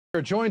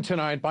We're joined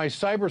tonight by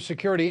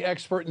cybersecurity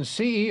expert and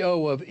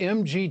CEO of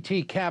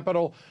MGT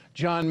Capital,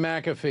 John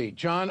McAfee.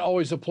 John,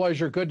 always a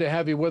pleasure. Good to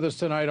have you with us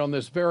tonight on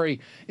this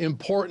very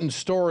important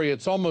story.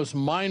 It's almost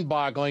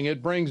mind-boggling.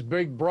 It brings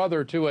Big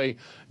Brother to a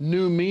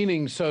new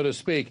meaning, so to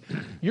speak.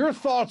 Your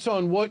thoughts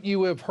on what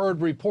you have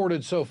heard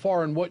reported so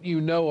far and what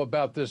you know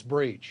about this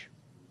breach?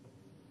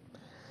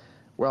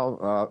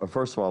 Well,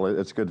 first of all,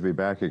 it's good to be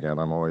back again.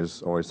 I'm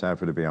always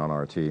happy to be on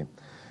RT.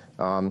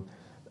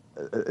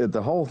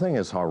 The whole thing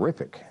is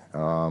horrific.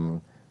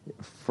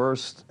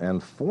 First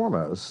and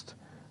foremost,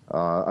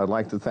 I'd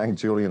like to thank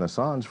Julian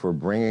Assange for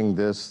bringing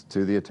this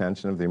to the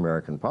attention of the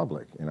American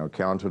public. You know,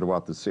 counter to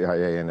what the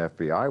CIA and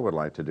FBI would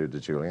like to do to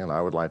Julian,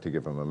 I would like to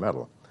give him a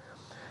medal.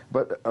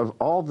 But of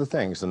all the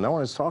things, and no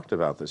one has talked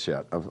about this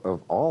yet,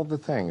 of all the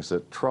things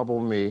that trouble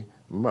me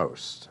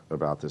most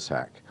about this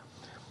hack,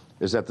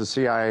 is that the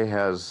CIA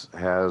has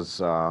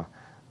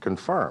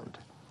confirmed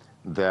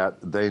that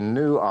they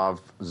knew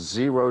of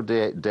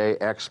zero-day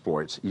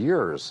exploits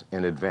years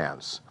in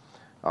advance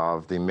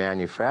of the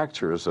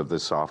manufacturers of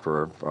this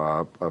software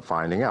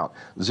finding out.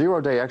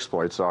 Zero-day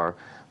exploits are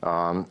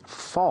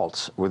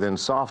faults within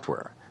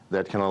software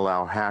that can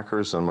allow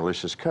hackers and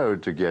malicious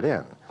code to get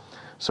in.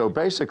 So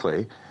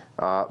basically,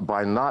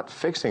 by not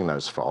fixing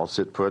those faults,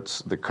 it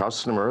puts the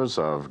customers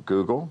of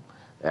Google,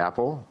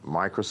 Apple,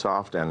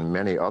 Microsoft, and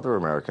many other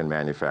American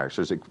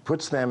manufacturers, it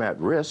puts them at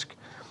risk.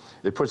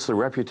 It puts the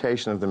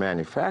reputation of the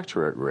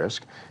manufacturer at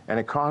risk, and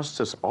it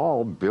costs us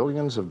all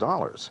billions of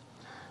dollars.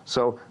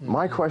 So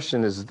my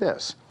question is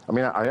this. I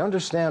mean, I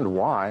understand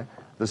why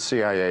the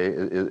CIA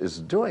is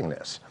doing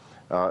this.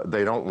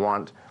 They don't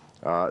want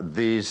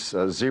these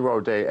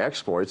zero-day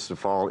exploits to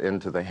fall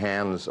into the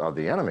hands of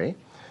the enemy,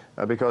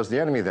 because the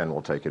enemy then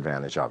will take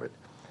advantage of it.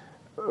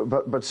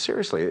 But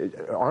seriously,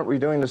 aren't we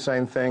doing the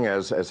same thing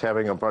as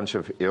having a bunch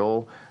of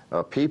ill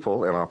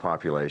people in our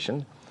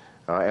population?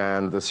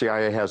 And the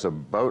CIA has a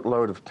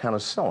boatload of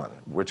penicillin,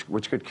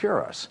 which could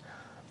cure us.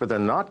 But they're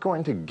not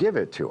going to give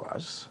it to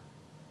us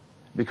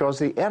because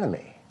the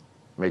enemy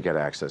may get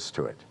access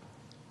to it.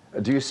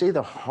 Do you see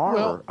the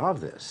horror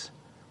of this?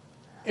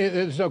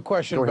 There's no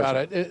question about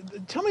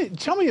it.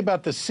 Tell me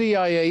about the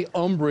CIA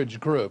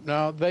umbrage group.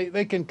 Now,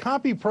 they can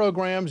copy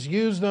programs,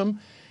 use them,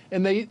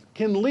 and they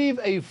can leave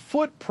a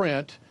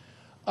footprint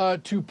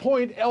to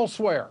point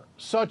elsewhere,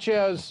 such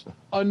as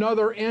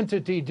another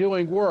entity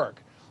doing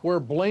work, where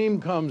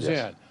blame comes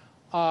in,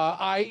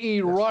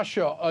 i.e.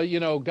 Russia,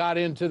 got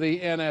into the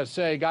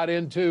NSA, got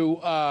into,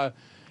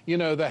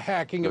 the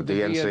hacking of the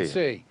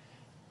DNC.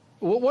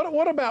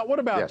 What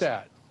about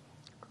that?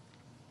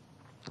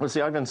 Well,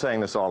 see, I've been saying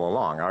this all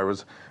along. I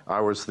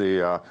was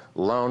the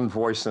lone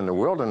voice in the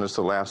wilderness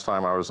the last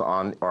time I was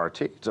on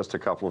RT, just a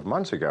couple of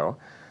months ago,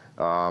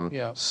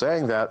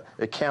 saying that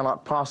it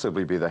cannot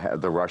possibly be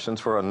the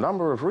Russians for a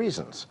number of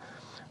reasons.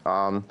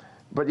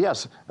 But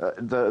yes,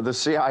 the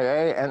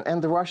CIA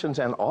and the Russians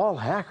and all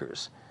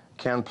hackers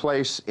can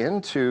place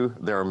into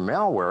their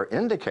malware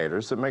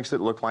indicators that makes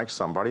it look like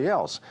somebody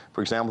else.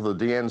 For example,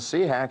 the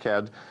DNC hack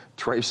had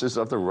traces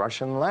of the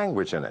Russian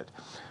language in it.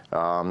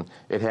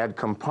 It had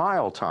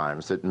compile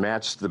times that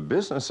matched the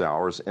business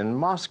hours in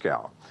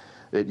Moscow.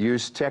 It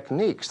used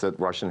techniques that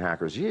Russian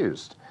hackers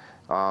used.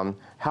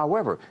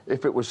 However,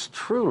 if it was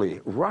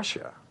truly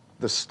Russia,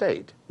 the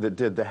state, that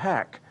did the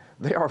hack,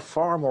 they are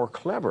far more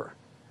clever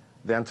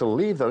than to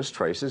leave those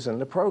traces in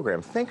the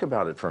program. Think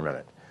about it for a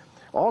minute.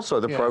 Also,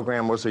 the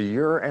program was 1.5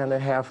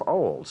 years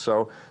old,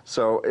 so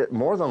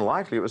more than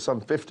likely it was some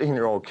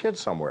 15-year-old kid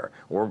somewhere,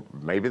 or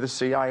maybe the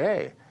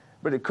CIA,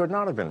 but it could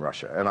not have been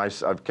Russia. And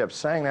I've kept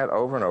saying that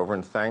over and over,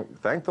 and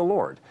thank the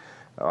Lord.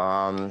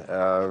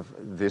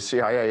 The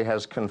CIA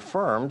has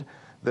confirmed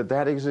that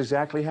that is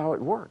exactly how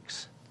it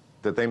works,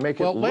 that they make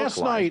it look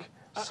like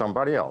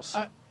somebody else.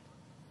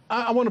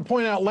 I want to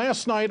point out,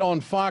 last night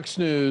on Fox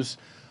News,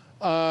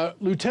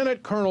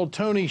 Lieutenant Colonel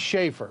Tony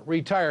Shaffer,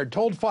 retired,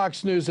 told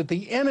Fox News that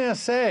the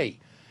NSA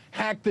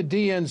hacked the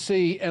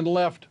DNC and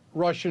left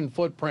Russian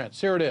footprints.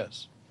 Here it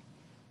is.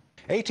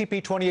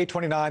 ATP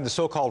 2829, the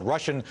so-called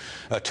Russian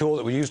tool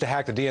that we used to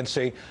hack the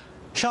DNC.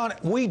 Sean,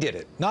 we did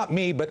it. Not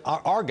me, but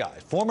our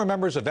guys. Former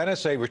members of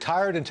NSA,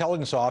 retired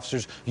intelligence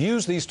officers,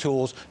 use these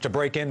tools to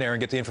break in there and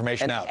get the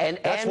information out.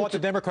 That's what the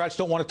Democrats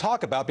don't want to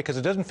talk about because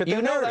it doesn't fit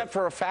their narrative. You know that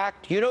for a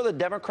fact? You know the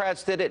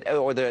Democrats did it,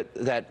 or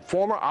that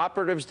former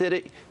operatives did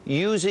it,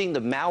 using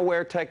the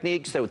malware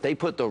techniques that they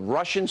put the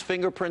Russians'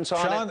 fingerprints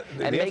on it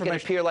and make it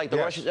appear like the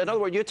Russians. In other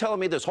words, you're telling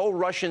me this whole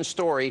Russian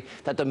story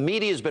that the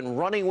media has been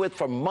running with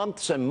for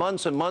months and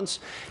months and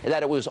months,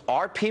 that it was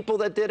our people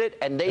that did it,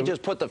 and they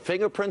just put the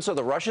fingerprints of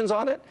the Russians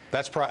on it?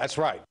 That's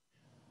right.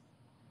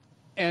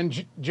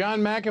 And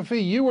John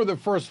McAfee, you were the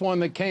first one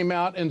that came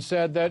out and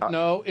said that,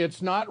 no,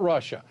 it's not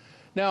Russia.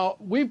 Now,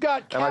 we've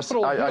got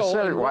Capitol Hill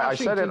in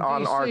Washington, I said it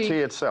on DC. RT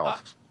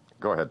itself.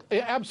 Go ahead.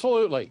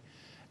 Absolutely.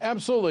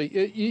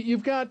 Absolutely.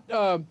 You've got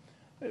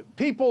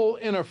people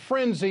in a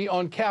frenzy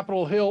on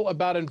Capitol Hill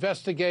about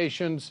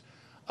investigations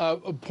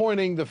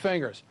pointing the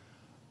fingers.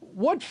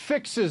 What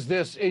fixes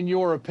this, in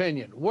your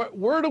opinion?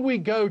 Where do we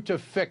go to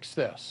fix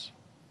this?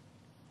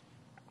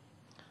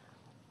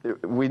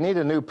 we need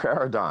a new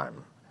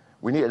paradigm.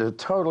 We need a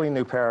totally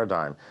new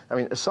paradigm. I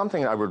mean,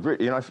 something I would,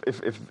 you know,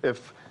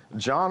 if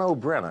John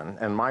O'Brennan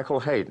and Michael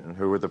Hayden,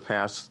 who were the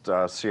past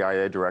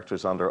CIA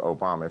directors under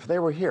Obama, if they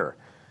were here,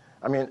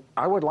 I mean,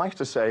 I would like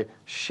to say,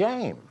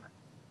 shame.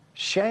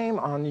 Shame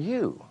on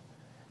you.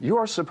 You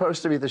are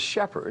supposed to be the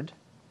shepherd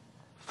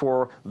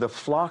for the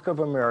flock of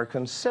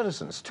American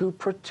citizens to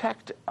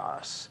protect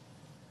us.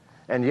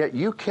 And yet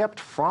you kept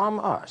from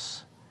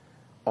us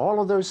all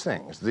of those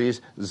things,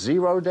 these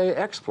zero-day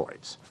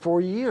exploits,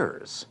 for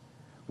years,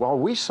 while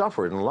we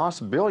suffered and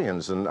lost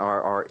billions and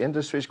our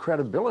industry's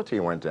credibility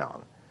went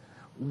down.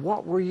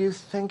 What were you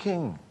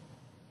thinking?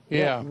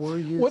 Yeah. What were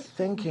you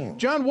thinking?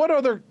 John, what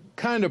other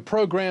kind of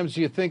programs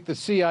do you think the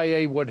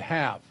CIA would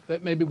have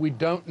that maybe we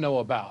don't know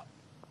about?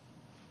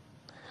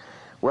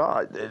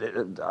 Well,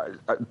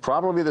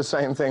 probably the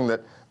same thing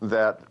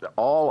that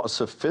all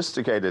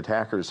sophisticated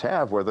hackers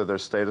have, whether they're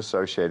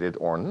state-associated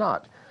or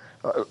not.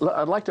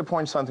 I'd like to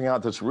point something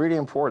out that's really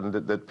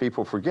important that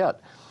people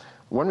forget.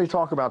 When we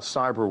talk about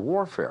cyber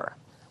warfare,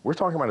 we're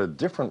talking about a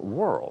different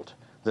world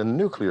than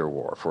nuclear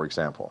war, for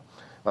example.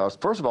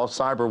 First of all,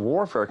 cyber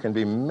warfare can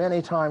be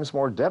many times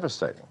more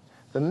devastating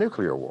than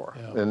nuclear war,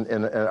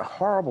 in a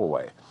horrible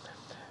way.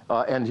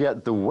 And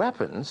yet the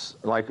weapons,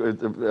 like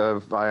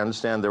I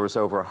understand there was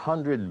over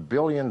 $100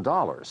 billion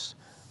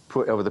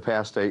put over the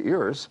past 8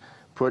 years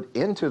put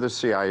into the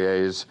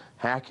CIA's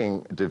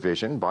hacking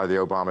division by the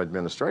Obama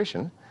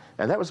administration.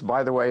 And that was,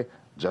 by the way,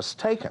 just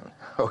taken,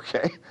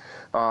 okay?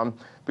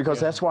 Because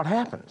that's what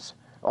happens.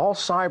 All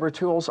cyber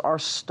tools are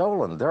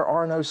stolen. There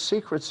are no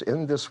secrets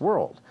in this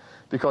world.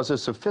 Because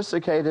as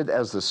sophisticated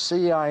as the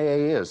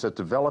CIA is at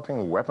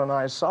developing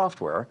weaponized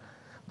software,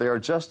 they are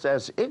just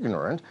as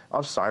ignorant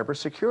of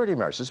cybersecurity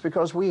measures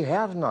because we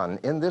have none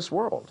in this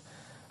world.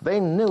 They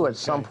knew at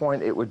some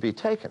point it would be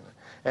taken.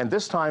 And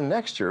this time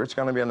next year, it's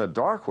going to be on the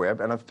dark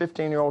web, and a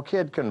 15-year-old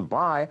kid can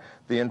buy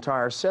the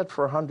entire set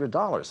for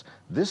 $100.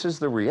 This is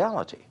the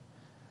reality.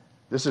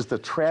 This is the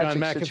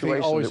tragic John McAfee,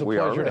 situation always that a we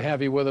are in. pleasure to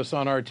have you with us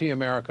on RT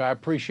America. I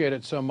appreciate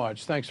it so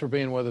much. Thanks for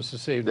being with us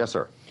this evening. Yes,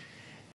 sir.